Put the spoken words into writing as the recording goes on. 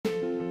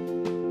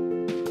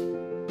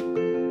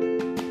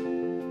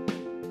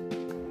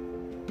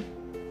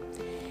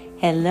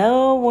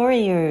Hello,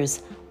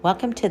 warriors.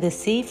 Welcome to the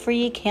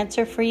Sea-Free,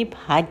 Cancer-Free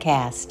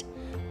podcast.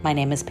 My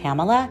name is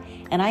Pamela,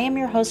 and I am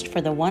your host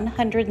for the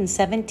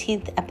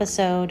 117th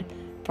episode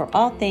for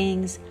all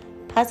things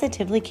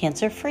positively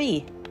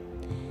cancer-free.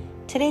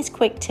 Today's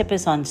quick tip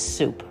is on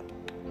soup.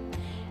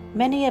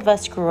 Many of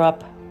us grew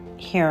up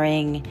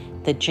hearing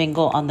the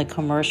jingle on the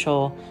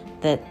commercial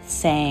that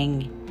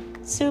sang,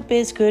 "Soup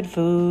is good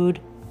food."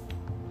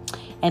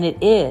 And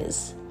it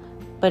is,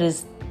 but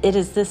it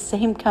is this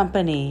same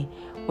company,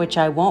 which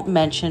I won't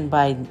mention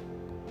by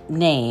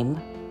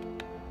name,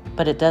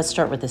 but it does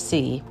start with a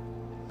C,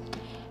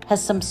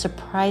 has some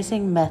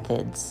surprising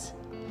methods.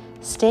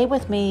 Stay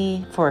with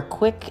me for a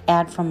quick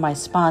ad from my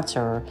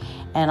sponsor,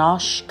 and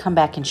I'll come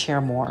back and share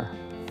more.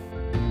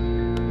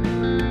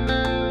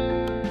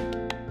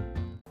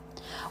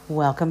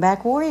 Welcome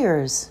back,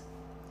 warriors.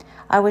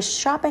 I was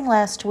shopping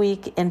last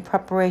week in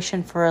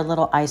preparation for a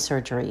little eye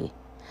surgery.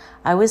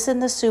 I was in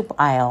the soup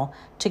aisle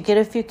to get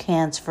a few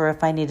cans for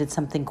if I needed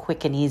something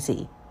quick and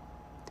easy.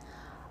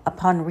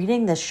 Upon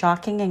reading the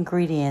shocking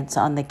ingredients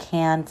on the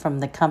can from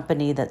the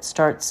company that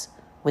starts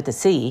with a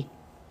C,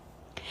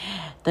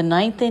 the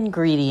 9th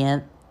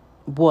ingredient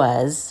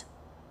was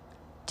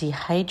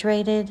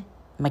dehydrated,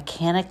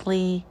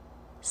 mechanically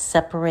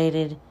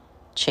separated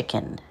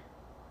chicken.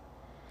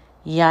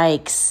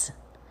 Yikes.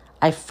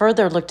 I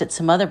further looked at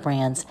some other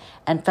brands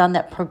and found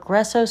that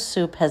Progresso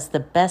soup has the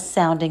best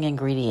sounding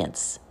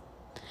ingredients.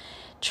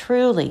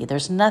 Truly,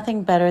 there's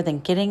nothing better than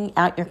getting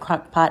out your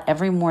crock pot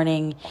every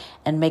morning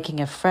and making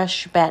a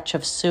fresh batch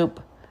of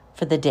soup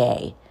for the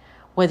day.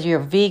 Whether you're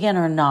vegan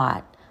or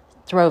not,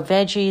 throw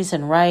veggies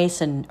and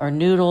rice or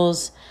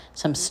noodles,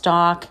 some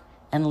stock,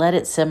 and let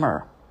it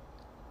simmer.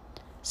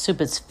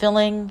 Soup is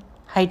filling,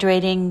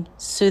 hydrating,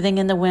 soothing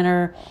in the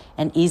winter,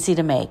 and easy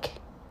to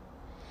make.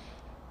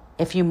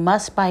 If you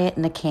must buy it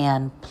in a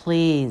can,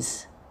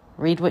 please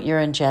read what you're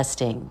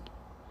ingesting.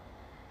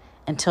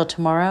 Until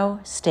tomorrow,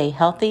 stay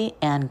healthy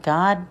and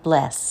God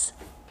bless.